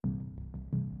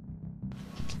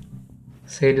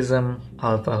Sadism,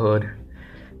 alphahood,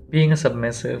 being a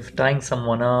submissive, tying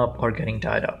someone up, or getting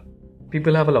tied up.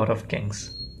 People have a lot of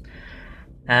kinks,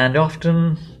 and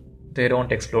often they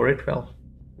don't explore it well.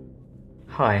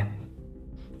 Hi,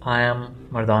 I am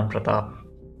Mardan Pratap,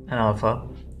 an alpha,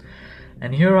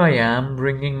 and here I am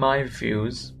bringing my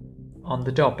views on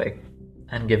the topic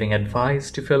and giving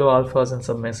advice to fellow alphas and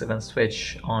submissive and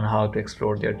switch on how to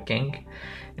explore their kink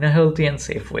in a healthy and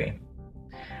safe way.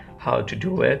 How to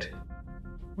do it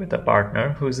with a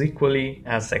partner who's equally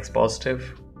as sex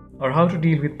positive, or how to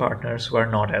deal with partners who are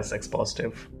not as sex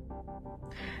positive.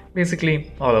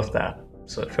 Basically, all of that.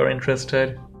 So if you're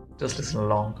interested, just listen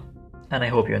along, and I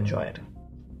hope you enjoy it.